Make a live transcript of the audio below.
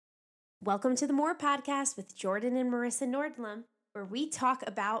Welcome to the More Podcast with Jordan and Marissa Nordlum, where we talk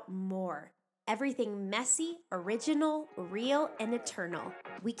about more. Everything messy, original, real, and eternal.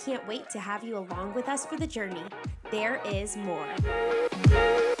 We can't wait to have you along with us for the journey. There is more.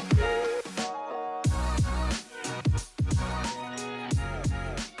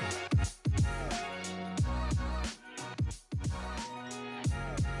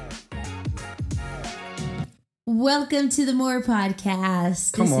 Welcome to the More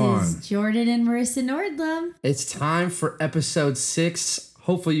Podcast. Come on. This is Jordan and Marissa Nordlum. It's time for episode 6.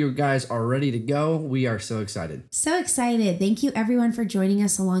 Hopefully you guys are ready to go. We are so excited. So excited. Thank you everyone for joining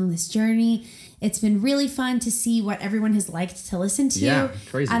us along this journey. It's been really fun to see what everyone has liked to listen to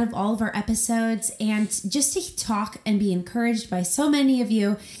crazy. out of all of our episodes, and just to talk and be encouraged by so many of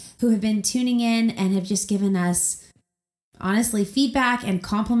you who have been tuning in and have just given us, honestly, feedback and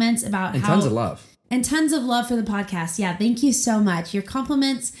compliments about And tons of love. And tons of love for the podcast. Yeah, thank you so much. Your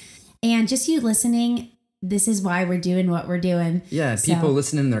compliments and just you listening, this is why we're doing what we're doing. Yeah, people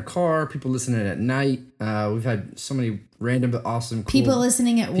listening in their car, people listening at night. We've had so many random but awesome cool people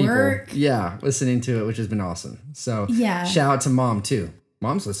listening at work. Yeah, listening to it, which has been awesome. So yeah, shout out to Mom too.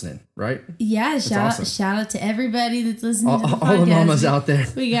 Mom's listening, right? Yeah, shout out to everybody that's listening to the podcast. All the mamas out there.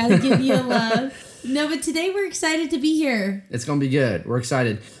 We got to give you a love. No, but today we're excited to be here. It's going to be good. We're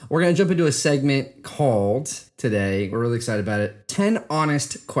excited. We're going to jump into a segment called today. We're really excited about it. 10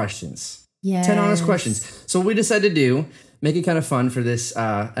 honest questions. Yes. 10 honest questions. So what we decided to do, make it kind of fun for this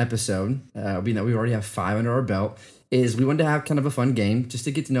episode, being that we already have 5 under our belt, is we wanted to have kind of a fun game just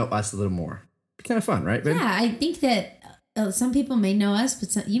to get to know us a little more. Be kind of fun, right, babe? Yeah, I think that some people may know us,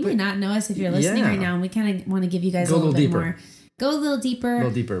 but you may not know us if you're listening right now. And we kind of want to give you guys a little bit deeper. more. Go a little deeper.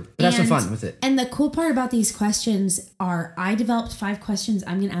 But have some fun with it. And the cool part about these questions are I developed 5 questions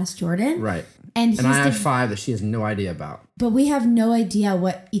I'm going to ask Jordan. Right. And I have 5 that she has no idea about. But we have no idea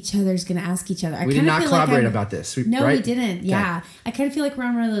what each other's going to ask each other. We did not collaborate about this. We didn't. Yeah. Okay. I kind of feel like we're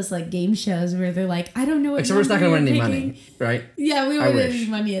on one of those like game shows where they're like, I don't know what. Except we're not going to win any money, right? Yeah, we won't win any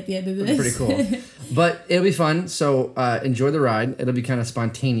money at the end of this. Pretty cool. But it'll be fun. So enjoy the ride. It'll be kind of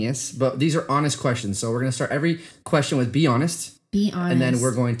spontaneous. But these are honest questions. So we're going to start every question with be honest. Be honest. And then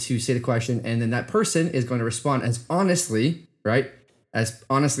we're going to say the question. And then that person is going to respond as honestly, right? As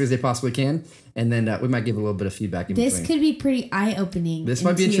honestly as they possibly can. And then we might give a little bit of feedback in this between. Could be pretty eye-opening. This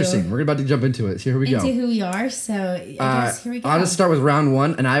might be interesting. We're about to jump into it. So here we go. Into who we are. So I guess here we go. I'll just start with round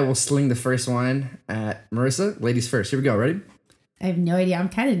 1, and I will sling the first one at Marissa. Ladies first. Here we go. Ready? I have no idea. I'm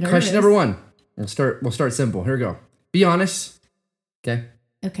kind of nervous. Question number 1. We'll start simple. Here we go. Be honest. Okay?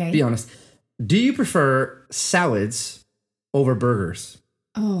 Okay. Be honest. Do you prefer salads over burgers?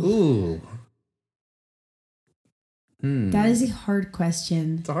 Oh. Ooh. That is a hard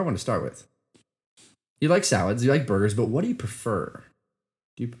question. It's a hard one to start with. You like salads, you like burgers, but what do you prefer?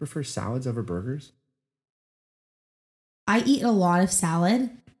 Do you prefer salads over burgers? I eat a lot of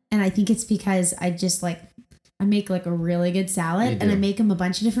salad, and I think it's because I make like a really good salad, and I make them a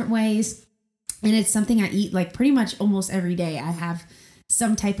bunch of different ways, and it's something I eat like pretty much almost every day. I have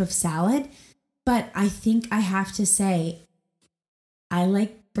some type of salad, but I think I have to say I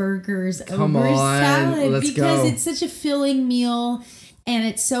like burgers over salad because it's such a filling meal and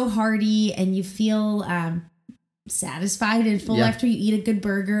it's so hearty and you feel satisfied and full after you eat a good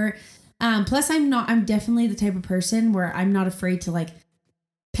burger. Plus I'm definitely the type of person where I'm not afraid to like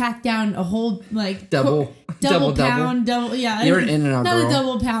pack down a whole like double pound. You're an In-N-Out girl. Not a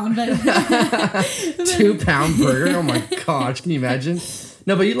double pound, but 2-pound burger. Oh my gosh, can you imagine?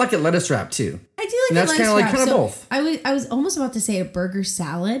 No, but you like it lettuce wrapped too. I do like lettuce wrap. That's kind of both. I was almost about to say a burger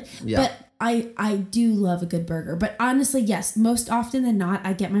salad, but I do love a good burger. But honestly, yes, most often than not,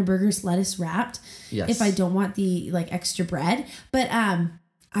 I get my burgers lettuce wrapped. Yes. If I don't want the like extra bread, but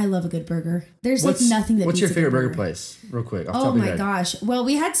I love a good burger. There's like nothing that. What's your favorite burger place? Real quick. Oh my gosh! Well,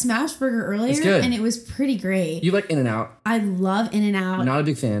 we had Smash Burger earlier, and it was pretty great. You like In-N-Out? I love In-N-Out. Not a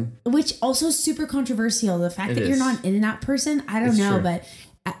big fan. Which also is super controversial. The fact that you're not an In-N-Out person, I don't know, but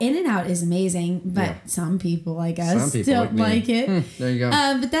In-N-Out is amazing. But some people, I guess, don't like it. There you go.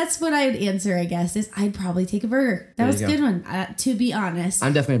 But that's what I would answer. I guess is I'd probably take a burger. That was a good one. To be honest,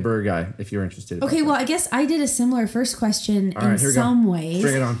 I'm definitely a burger guy. If you're interested. Okay, well, I guess I did a similar first question in some ways.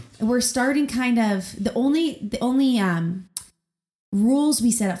 Bring it on. We're starting kind of the only rules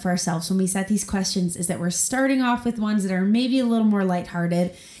we set up for ourselves when we set these questions is that we're starting off with ones that are maybe a little more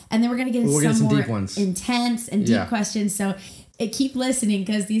lighthearted, and then we're going to get into some more deep ones, intense and deep questions. So keep listening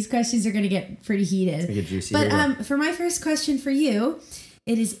because these questions are going to get pretty heated. It's going to get juicy. But for my first question for you,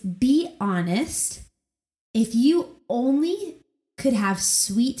 it is be honest. If you only could have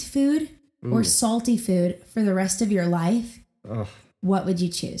sweet food or salty food for the rest of your life, what would you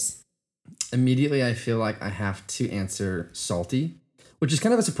choose? Immediately, I feel like I have to answer salty, which is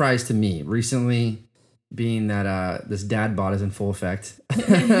kind of a surprise to me. Recently, being that this dad bod is in full effect.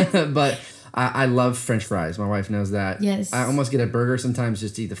 But I love French fries. My wife knows that. Yes. I almost get a burger sometimes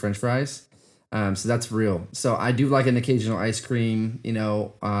just to eat the French fries. So that's real. So I do like an occasional ice cream,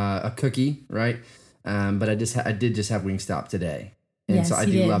 a cookie, right? But I did just have Wingstop today. And so I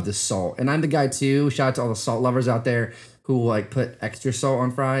do love the salt. And I'm the guy too. Shout out to all the salt lovers out there who like put extra salt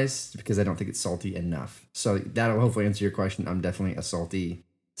on fries because I don't think it's salty enough. So that'll hopefully answer your question. I'm definitely a salty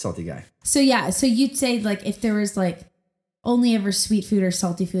guy. So you'd say like if there was like only ever sweet food or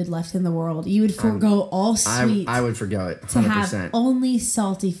salty food left in the world, you would forego all sweet. I would forgo it 100%. To have only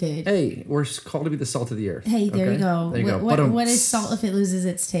salty food. Hey, we're called to be the salt of the earth. Hey, there you go. There you go. What is salt if it loses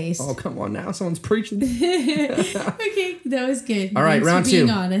its taste? Oh, come on now. Someone's preaching. Okay, that was good. All right, round 2. Being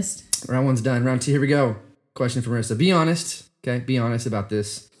honest. Round 1's done. Round 2, here we go. Question for Marissa. Be honest. Okay, be honest about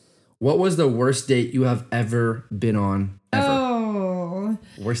this. What was the worst date you have ever been on? Ever? Oh.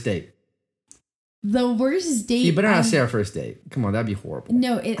 Worst date. The worst date. You better not say our first date. Come on, that'd be horrible.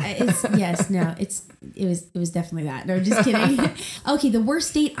 No, it's yes, no, it was definitely that. No, just kidding. Okay, the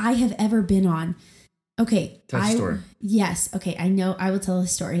worst date I have ever been on. Okay, tell the story. Yes, okay, I know. I will tell a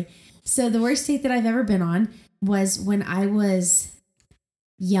story. So the worst date that I've ever been on was when I was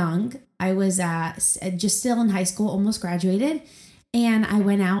young. I was just still in high school, almost graduated, and I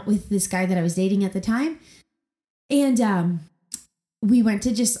went out with this guy that I was dating at the time, and we went to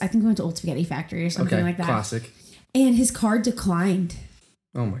I think we went to Old Spaghetti Factory or something like that. Classic. And his card declined.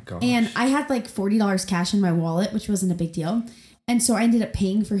 Oh my gosh. And I had like $40 cash in my wallet, which wasn't a big deal. And so I ended up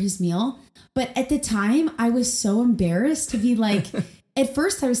paying for his meal. But at the time, I was so embarrassed to be like, at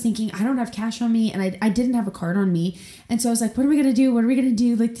first I was thinking, I don't have cash on me and I didn't have a card on me. And so I was like, what are we going to do? What are we going to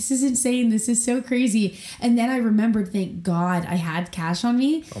do? Like, this is insane. This is so crazy. And then I remembered, thank God I had cash on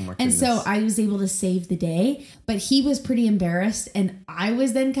me. Oh my and goodness. so I was able to save the day. But he was pretty embarrassed. And I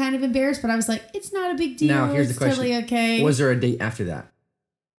was then kind of embarrassed. But I was like, it's not a big deal. Now, here's the question. Totally okay. Was there a date after that?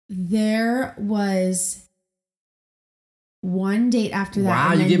 There was one date after that.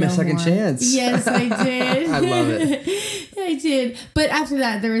 Wow, you gave me a second chance. Yes, I did. I love it. I did. But after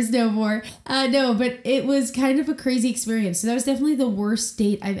that, there was no more. No, but it was kind of a crazy experience. So that was definitely the worst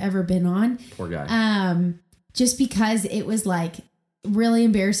date I've ever been on. Poor guy. Just because it was like really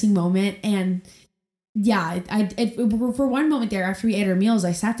embarrassing moment. And yeah, for one moment there, after we ate our meals,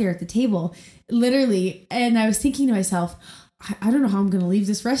 I sat there at the table, literally, and I was thinking to myself, I don't know how I'm going to leave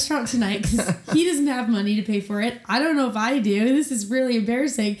this restaurant tonight because he doesn't have money to pay for it. I don't know if I do. This is really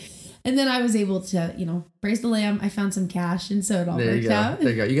embarrassing. And then I was able to, praise the lamb. I found some cash, and so it all worked out.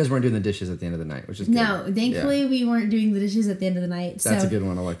 There you go. You guys weren't doing the dishes at the end of the night, which is good. No, thankfully we weren't doing the dishes at the end of the night. That's a good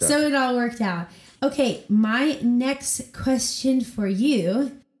one. I like that. So it all worked out. Okay, my next question for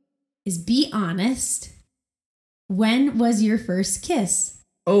you is be honest. When was your first kiss?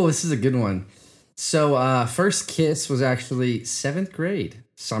 Oh, this is a good one. So first kiss was actually 7th grade,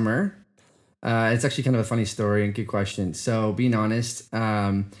 summer. It's actually kind of a funny story and good question. So being honest,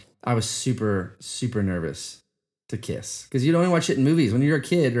 I was super, super nervous to kiss because you don't watch it in movies when you're a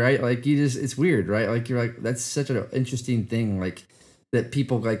kid, right? Like it's weird, right? Like you're like, that's such an interesting thing, like that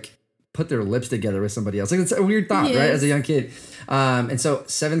people like put their lips together with somebody else. Like it's a weird thought, yes. Right? As a young kid. And so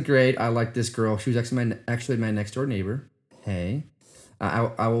 7th grade, I liked this girl. She was actually my next door neighbor. Hey,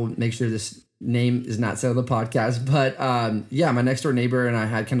 I will make sure this name is not said on the podcast, but my next door neighbor and I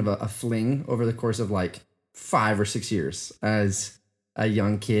had kind of a fling over the course of like 5 or 6 years as a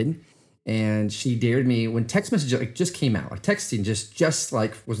young kid. And she dared me when text message just came out, like texting just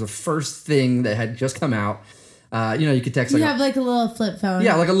like was the first thing that had just come out. You could text. You have like a little flip phone.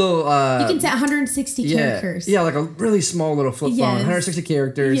 Yeah, like a little. You can set 160 characters. Yeah, like a really small little flip phone, 160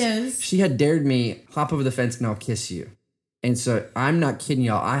 characters. Yes. She had dared me, hop over the fence and I'll kiss you. And so I'm not kidding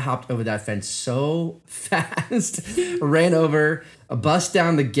y'all. I hopped over that fence so fast, ran over, bust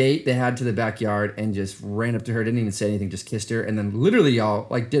down the gate they had to the backyard, and just ran up to her. Didn't even say anything, just kissed her. And then literally y'all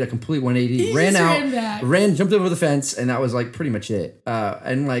like did a complete 180, ran out, jumped over the fence, and that was like pretty much it.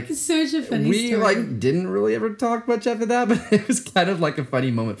 And like such a funny we story. Like didn't really ever talk much after that, but it was kind of like a funny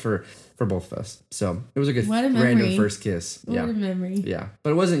moment for both of us. So it was a good random first kiss. What a memory. Yeah,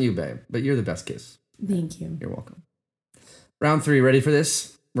 but it wasn't you, babe. But you're the best kiss. Thank you. You're welcome. Round 3, ready for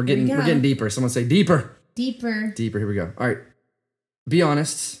this? We're getting deeper. Someone say deeper. Deeper. Deeper. Here we go. All right. Be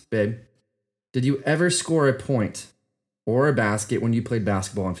honest, babe. Did you ever score a point or a basket when you played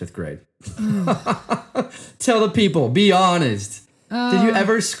basketball in 5th grade? Tell the people. Be honest. Did you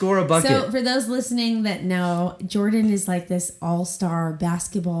ever score a bucket? So for those listening that know, Jordan is like this all-star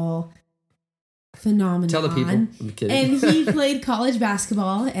basketball phenomenon. Tell the people. I'm kidding. And he played college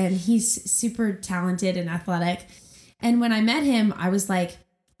basketball, and he's super talented and athletic. And when I met him, I was like,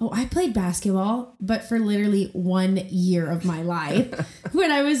 oh, I played basketball, but for literally 1 year of my life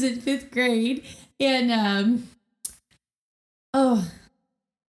when I was in 5th grade. And,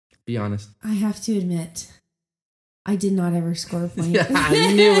 be honest. I have to admit, I did not ever score a point. Yeah,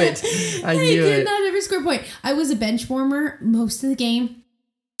 I knew it. I did not ever score a point. I was a bench warmer most of the game.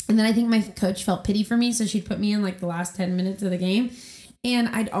 And then I think my coach felt pity for me, so she'd put me in like the last 10 minutes of the game. And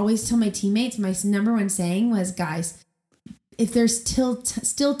I'd always tell my teammates, my number one saying was, guys, if there's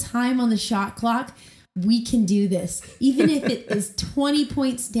still time on the shot clock, we can do this. Even if it is 20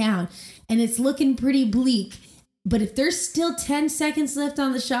 points down and it's looking pretty bleak. But if there's still 10 seconds left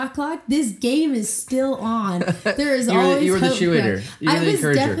on the shot clock, this game is still on. There is always you were the hope. cheerleader. I was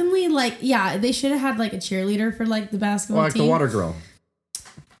definitely like, yeah, they should have had like a cheerleader for like the basketball like team. the water girl.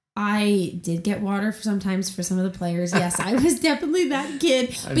 I did get water sometimes for some of the players. Yes, I was definitely that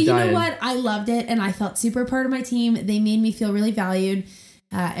kid. But you know what? I loved it, and I felt super part of my team. They made me feel really valued.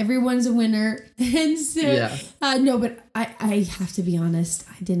 Everyone's a winner. And so, no, but I have to be honest.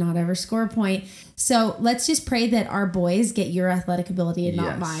 I did not ever score a point. So let's just pray that our boys get your athletic ability and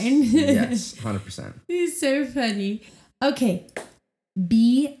not mine. Yes, 100%. It's so funny. Okay,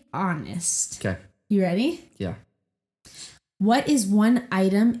 be honest. Okay. You ready? Yeah. What is one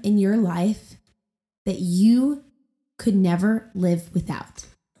item in your life that you could never live without?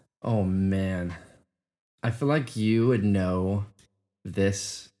 Oh, man. I feel like you would know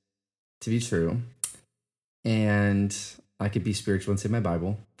this to be true. And I could be spiritual and say my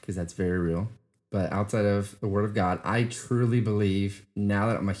Bible, because that's very real. But outside of the Word of God, I truly believe, now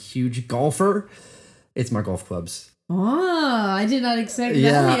that I'm a huge golfer, it's my golf clubs. Oh, I did not expect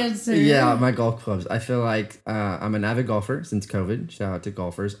that answer. Yeah, my golf clubs. I feel like I'm an avid golfer since COVID. Shout out to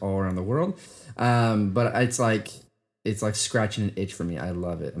golfers all around the world. But it's like scratching an itch for me. I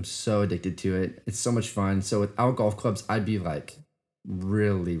love it. I'm so addicted to it. It's so much fun. So without golf clubs, I'd be like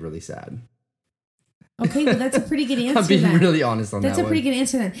really, really sad. Okay, well, that's a pretty good answer. I'm being really honest on that one. That's a pretty good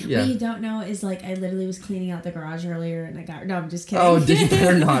answer then. Yeah. What you don't know is like I literally was cleaning out the garage earlier and no, I'm just kidding. Oh, did you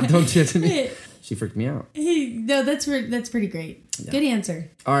better not? Don't do it to me. She freaked me out. No, that's pretty great. Yeah. Good answer.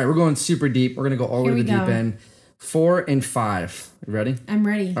 All right, we're going super deep. We're going to go all the way to the deep end. 4 and 5. You ready? I'm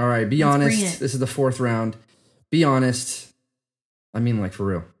ready. All right, be honest. This is the 4th round. Be honest. I mean, like, for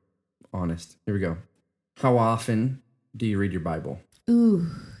real. Honest. Here we go. How often do you read your Bible? Ooh.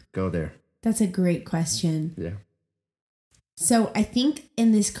 Go there. That's a great question. Yeah. So I think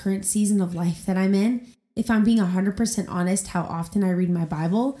in this current season of life that I'm in, if I'm being 100% honest, how often I read my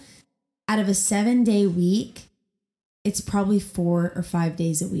Bible, out of a 7-day week, it's probably 4 or 5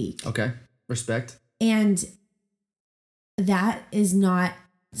 days a week. Okay. Respect. And that is not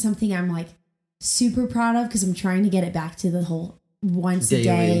something I'm like super proud of, because I'm trying to get it back to the whole once a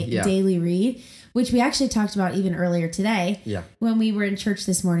day daily read, which we actually talked about even earlier today. Yeah. When we were in church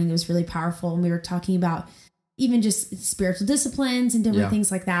this morning, it was really powerful. And we were talking about even just spiritual disciplines and different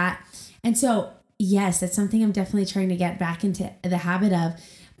things like that. And so, yes, that's something I'm definitely trying to get back into the habit of.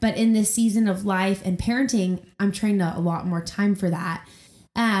 But in this season of life and parenting, I'm trying to allot more time for that.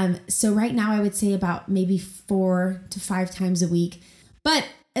 So right now I would say about maybe 4 to 5 times a week. But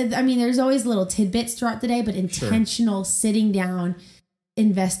I mean, there's always little tidbits throughout the day, but intentional sitting down,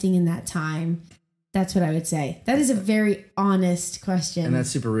 investing in that time. That's what I would say. That is a very honest question. And that's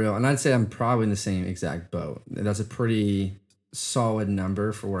super real. And I'd say I'm probably in the same exact boat. That's a pretty solid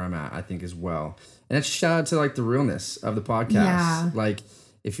number for where I'm at, I think, as well. And it's shout out to like the realness of the podcast. Yeah. Like,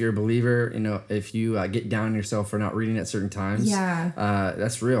 if you're a believer, you know, if you get down on yourself for not reading at certain times,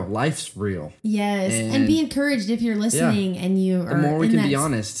 that's real. Life's real. Yes. And be encouraged if you're listening and you are. The more we can be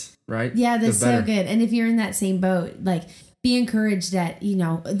honest, right? Yeah, that's so good. And if you're in that same boat, like, be encouraged that, you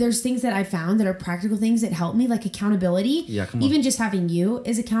know, there's things that I found that are practical things that help me, like accountability. Yeah, come on. Even just having you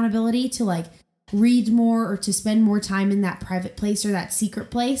as accountability to like read more or to spend more time in that private place or that secret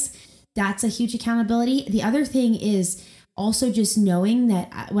place. That's a huge accountability. The other thing is also just knowing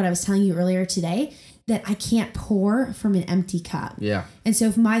that what I was telling you earlier today, that I can't pour from an empty cup. Yeah. And so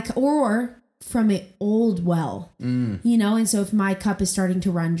if or from an old well, you know, and so if my cup is starting to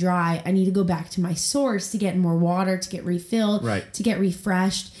run dry, I need to go back to my source to get more water, to get refilled, to get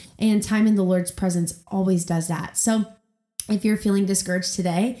refreshed. And time in the Lord's presence always does that. So if you're feeling discouraged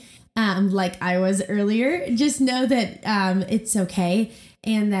today, like I was earlier, just know that it's okay.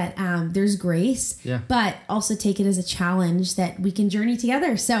 And that there's grace, but also take it as a challenge that we can journey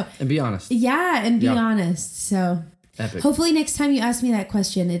together. So and be honest. Yeah, and be honest. So epic. Hopefully next time you ask me that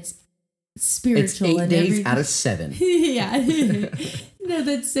question, it's spiritual. It's 8 days out of 7. Yeah. No,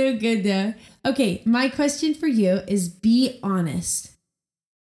 that's so good though. Okay, my question for you is be honest.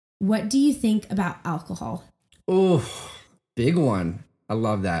 What do you think about alcohol? Oh, big one. I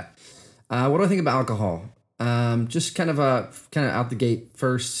love that. What do I think about alcohol? Just kind of out the gate.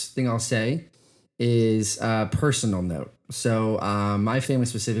 First thing I'll say is a personal note. So my family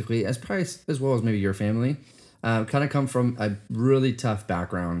specifically, as probably as well as maybe your family, kind of come from a really tough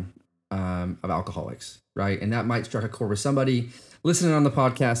background of alcoholics, right? And that might strike a chord with somebody listening on the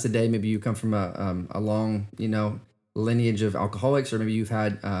podcast today. Maybe you come from a long, lineage of alcoholics, or maybe you've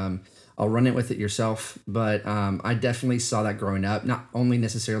had I'll run it with it yourself. But I definitely saw that growing up, not only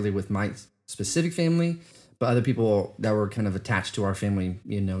necessarily with my specific family, but other people that were kind of attached to our family,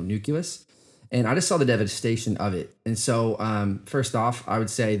 nucleus. And I just saw the devastation of it. And so first off, I would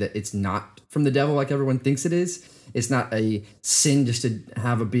say that it's not from the devil like everyone thinks it is. It's not a sin just to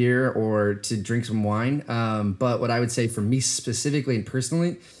have a beer or to drink some wine. But what I would say for me specifically and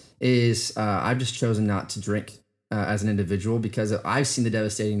personally is I've just chosen not to drink as an individual because I've seen the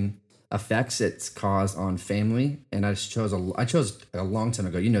devastating effects it's caused on family. And I chose a long time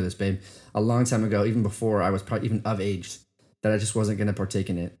ago. You know this, babe. A long time ago, even before I was probably even of age, that I just wasn't going to partake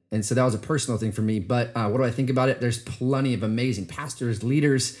in it. And so that was a personal thing for me. But what do I think about it? There's plenty of amazing pastors,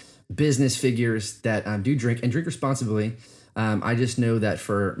 leaders, business figures that do drink and drink responsibly. I just know that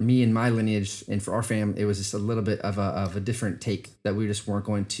for me and my lineage and for our family, it was just a little bit of a different take, that we just weren't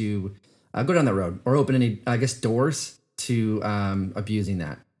going to go down that road or open any, doors to abusing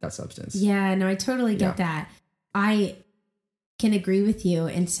that substance. Yeah, no, I totally get that. I can agree with you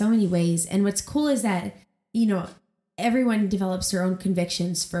in so many ways. And what's cool is that, everyone develops their own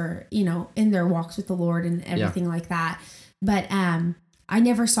convictions for, in their walks with the Lord and everything like that. But I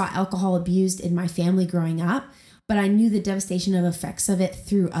never saw alcohol abused in my family growing up, but I knew the devastation of effects of it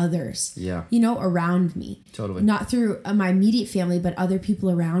through others, around me. Totally. Not through my immediate family, but other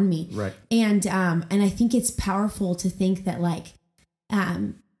people around me. Right. And I think it's powerful to think that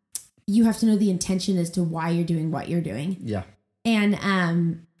you have to know the intention as to why you're doing what you're doing. Yeah. And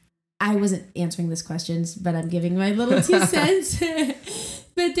I wasn't answering these questions, but I'm giving my little 2 cents.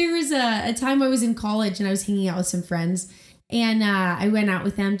 But there was a time I was in college and I was hanging out with some friends, and I went out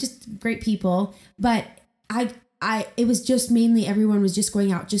with them, just great people. But it was just mainly everyone was just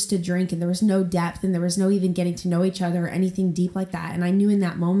going out just to drink, and there was no depth, and there was no even getting to know each other or anything deep like that. And I knew in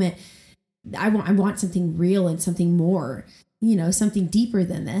that moment, I want something real and something more, something deeper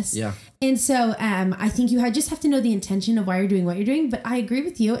than this. Yeah. And so I think you just have to know the intention of why you're doing what you're doing. But I agree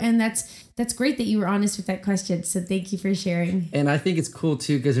with you. And that's great that you were honest with that question. So thank you for sharing. And I think it's cool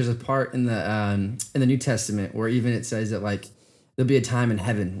too, because there's a part in the New Testament where even it says that there'll be a time in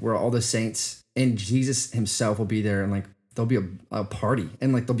heaven where all the saints and Jesus himself will be there, and there'll be a party,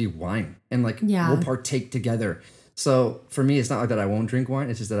 and there'll be wine, and we'll partake together. So for me, it's not like that I won't drink wine.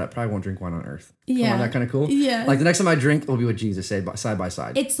 It's just that I probably won't drink wine on earth. Yeah. Isn't that kind of cool? Yeah. The next time I drink, it'll be with Jesus, side by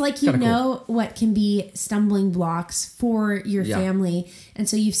side. It's like cool. What can be stumbling blocks for your family. And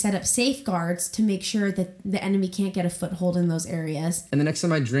so you've set up safeguards to make sure that the enemy can't get a foothold in those areas. And the next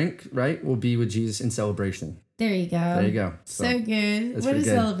time I drink, right, will be with Jesus in celebration. There you go. So good. What a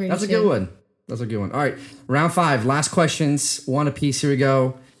celebration. That's a good one. All right. Round 5. Last questions. One apiece. Here we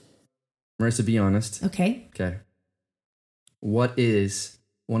go. Marissa, be honest. Okay. What is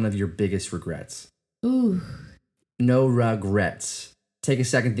one of your biggest regrets? Ooh. No regrets. Take a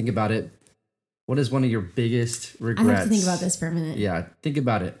second, think about it. What is one of your biggest regrets? I have to think about this for a minute. Yeah, think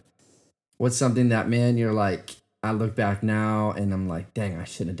about it. What's something that, man, you're like, I look back now and I'm like, dang, I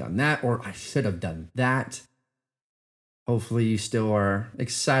shouldn't have done that, or I should have done that. Hopefully you still are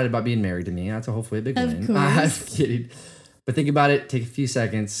excited about being married to me. That's hopefully a big win. Of course. I'm kidding. But think about it. Take a few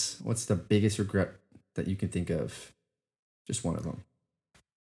seconds. What's the biggest regret that you can think of? Just one of them.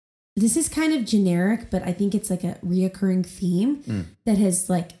 This is kind of generic, but I think it's a reoccurring theme that has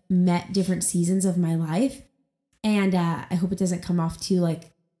met different seasons of my life. And I hope it doesn't come off too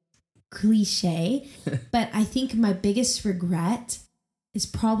cliche, but I think my biggest regret is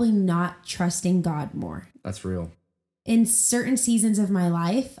probably not trusting God more. That's real. In certain seasons of my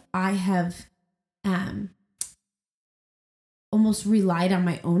life, I have almost relied on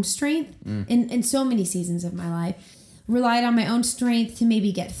my own strength in so many seasons of my life. Relied on my own strength to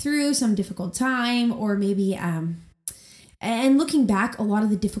maybe get through some difficult time, or maybe and looking back, a lot of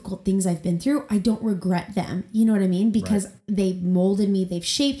the difficult things I've been through, I don't regret them. You know what I mean? Because they've molded me, they've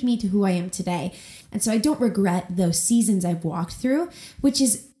shaped me to who I am today. And so I don't regret those seasons I've walked through, which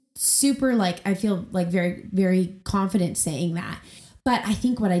is super I feel very, very confident saying that. But I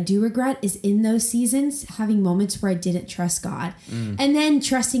think what I do regret is in those seasons, having moments where I didn't trust God and then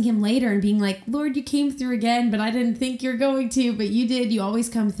trusting him later and being like, Lord, you came through again, but I didn't think you're going to, but you did. You always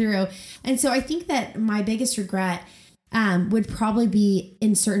come through. And so I think that my biggest regret would probably be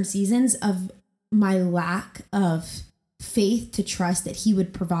in certain seasons of my lack of faith to trust that he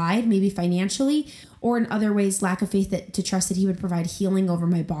would provide, maybe financially, or in other ways, lack of faith to trust that he would provide healing over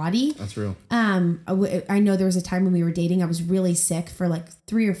my body. That's real. I know there was a time when we were dating, I was really sick for like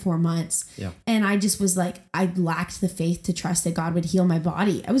 3 or 4 months. Yeah. And I just was like, I lacked the faith to trust that God would heal my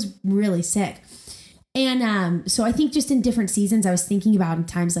body. I was really sick. And so I think just in different seasons, I was thinking about in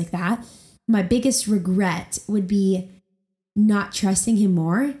times like that, my biggest regret would be not trusting him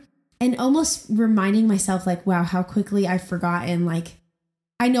more and almost reminding myself like, wow, how quickly I've forgotten. Like,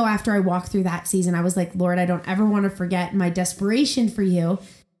 I know after I walked through that season, I was like, Lord, I don't ever want to forget my desperation for you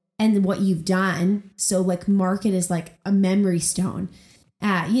and what you've done. So like mark it as like a memory stone,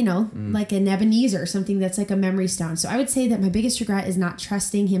 like an Ebenezer, something that's like a memory stone. So I would say that my biggest regret is not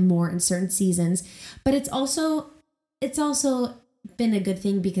trusting him more in certain seasons, but it's also been a good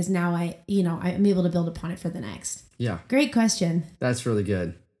thing because now I'm able to build upon it for the next. Yeah. Great question. That's really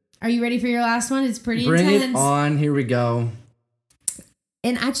good. Are you ready for your last one? It's pretty intense. Bring it intense. on. Here we go.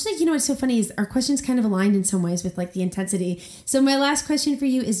 And actually, what's so funny is our questions kind of aligned in some ways with like the intensity. So my last question for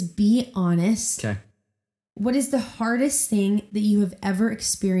you is be honest. Okay. What is the hardest thing that you have ever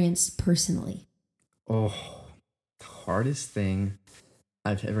experienced personally? Oh, the hardest thing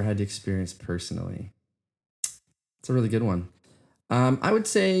I've ever had to experience personally. It's a really good one. I would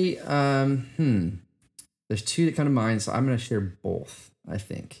say, there's 2 that come to mind, so I'm going to share both, I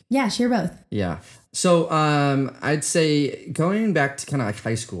think. Yeah, share both. Yeah. So I'd say going back to kind of like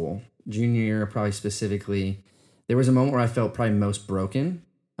high school, junior year, probably specifically, there was a moment where I felt probably most broken.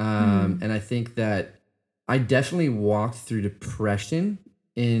 And I think that I definitely walked through depression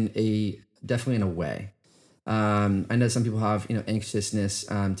definitely in a way. I know some people have, anxiousness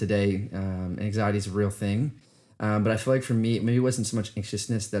today. Anxiety is a real thing. But I feel like for me, maybe it wasn't so much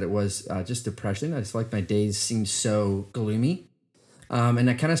anxiousness that it was just depression. I just feel like my days seemed so gloomy. And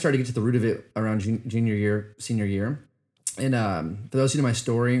I kind of started to get to the root of it around senior year. And for those who know my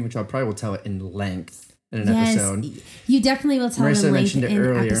story, which I probably will tell it in length in an episode. You definitely will tell Marissa it in length in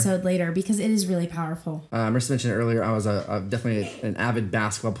an episode later because it is really powerful. Marissa mentioned it earlier. I was definitely an avid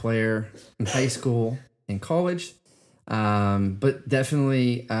basketball player in high school and college. But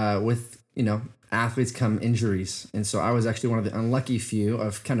definitely with, athletes come injuries. And so I was actually one of the unlucky few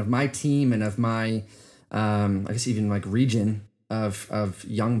of kind of my team and of my, I guess even like region of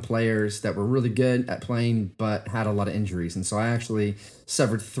young players that were really good at playing, but had a lot of injuries. And so I actually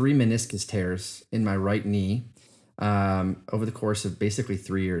suffered 3 meniscus tears in my right knee over the course of basically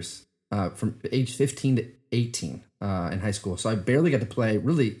 3 years, from age 15 to 18 in high school. So I barely got to play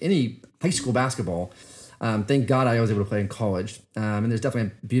really any high school basketball. Thank God I was able to play in college. And there's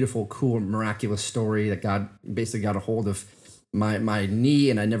definitely a beautiful, cool, miraculous story that God basically got a hold of my knee,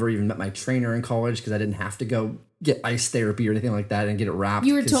 and I never even met my trainer in college because I didn't have to go get ice therapy or anything like that and get it wrapped.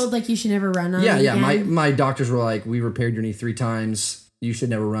 You were told like you should never run on it Yeah. again? My doctors were like, we repaired your knee 3 times. You should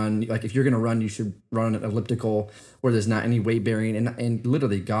never run. Like if you're going to run, you should run an elliptical where there's not any weight bearing. And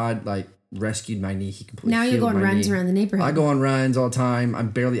literally God like rescued my knee. He completely Now you go on runs around the neighborhood. I go on runs all the time. I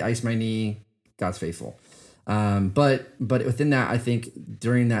barely ice my knee. God's faithful. But within that, I think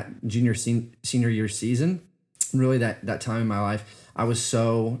during that senior year season, really that time in my life, I was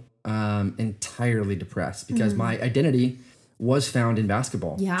so entirely depressed because my identity was found in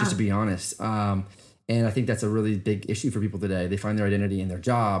basketball, just to be honest. And I think that's a really big issue for people today. They find their identity in their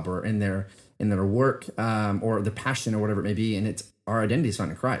job or in their work, or the passion or whatever it may be. And it's our identity is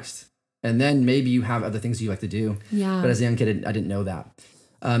found in Christ. And then maybe you have other things you like to do. Yeah. But as a young kid, I didn't know that.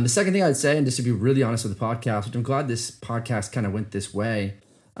 The second thing I'd say, and just to be really honest with the podcast, which I'm glad this podcast kind of went this way,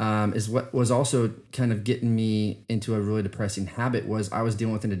 is what was also kind of getting me into a really depressing habit was I was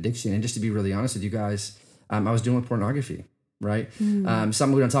dealing with an addiction. And just to be really honest with you guys, I was dealing with pornography, right?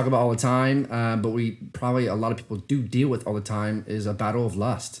 Something we don't talk about all the time, but a lot of people do deal with all the time is a battle of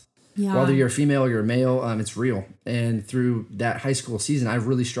lust. Yeah. Whether you're a female or you're a male, it's real. And through that high school season, I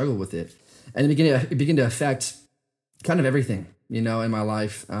really struggled with it. And it began to affect kind of everything, in my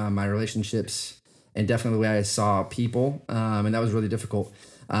life, my relationships, and definitely the way I saw people. And that was really difficult.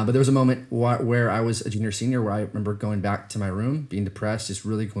 But there was a moment where I was a junior, senior, where I remember going back to my room, being depressed, just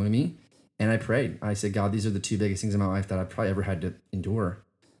really gloomy. And I prayed. I said, God, these are the 2 biggest things in my life that I've probably ever had to endure.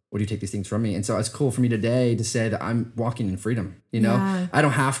 Would you take these things from me? And so it's cool for me today to say that I'm walking in freedom. Yeah. I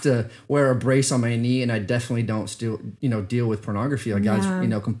don't have to wear a brace on my knee, and I definitely don't still, deal with pornography. Like God's,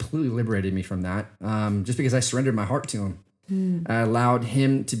 completely liberated me from that. Just because I surrendered my heart to him. I allowed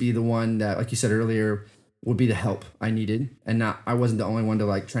him to be the one that, like you said earlier, would be the help I needed. And I wasn't the only one to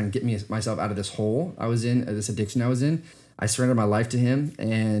like try and get myself out of this hole I was in, this addiction I was in. I surrendered my life to him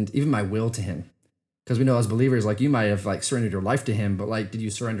and even my will to him. Because we know as believers, like you might have like surrendered your life to him, but like, did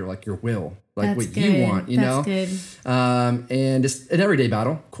you surrender like your will? Like That's what good. you want, you know? Good. And it's an everyday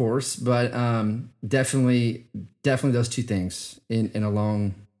battle, of course, but definitely those two things in a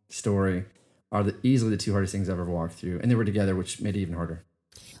long story are easily the two hardest things I've ever walked through. And they were together, which made it even harder.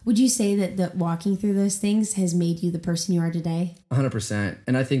 Would you say that walking through those things has made you the person you are today? 100%.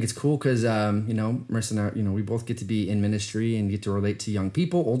 And I think it's cool because, Marissa and I, we both get to be in ministry and get to relate to young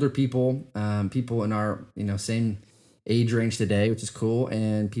people, older people, people in our, same age range today, which is cool.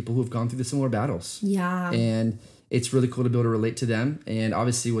 And people who have gone through the similar battles. Yeah. And it's really cool to be able to relate to them. And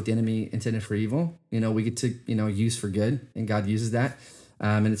obviously what the enemy intended for evil, we get to, use for good, and God uses that.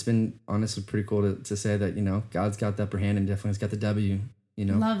 And it's been honestly pretty cool to say that, God's got the upper hand and definitely has got the W.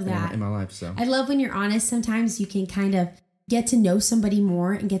 Love that in my life. So I love when you're honest. Sometimes you can kind of get to know somebody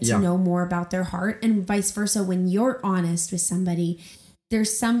more and get to know more about their heart, and vice versa. When you're honest with somebody,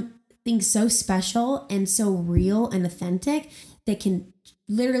 there's something so special and so real and authentic that can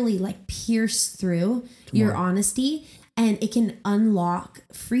literally like pierce through your honesty, and it can unlock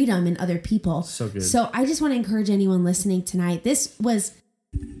freedom in other people. So good. So I just want to encourage anyone listening tonight. This was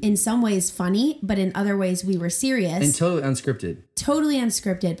in some ways funny, but in other ways we were serious. And totally unscripted. Totally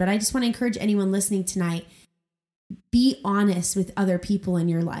unscripted. But I just want to encourage anyone listening tonight, be honest with other people in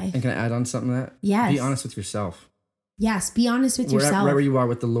your life. And can I add on something to that? Yes. Be honest with yourself. Yes, be honest with yourself. Wherever you are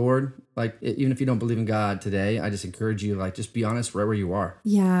with the Lord, like even if you don't believe in God today, I just encourage you, like just be honest wherever you are.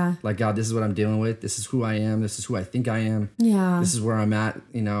 Yeah. Like, God, this is what I'm dealing with. This is who I am. This is who I think I am. Yeah. This is where I'm at.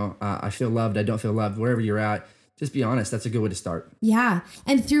 I feel loved. I don't feel loved. Wherever you're at, just be honest. That's a good way to start. Yeah.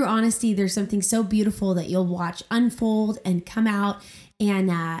 And through honesty, there's something so beautiful that you'll watch unfold and come out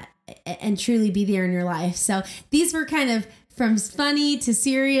and truly be there in your life. So these were kind of from funny to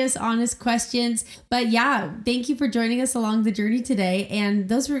serious, honest questions. But yeah, thank you for joining us along the journey today. And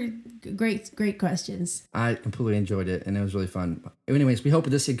those were great questions. I completely enjoyed it, and it was really fun. Anyways, we hope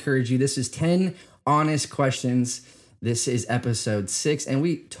this encouraged you. This is 10 honest questions. This is episode 6, and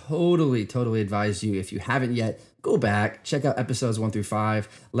we totally advise you, if you haven't yet, go back, check out episodes 1 through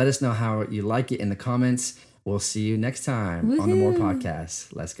 5. Let us know how you like it in the comments. We'll see you next time on the More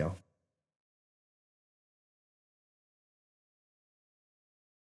Podcast. Let's go.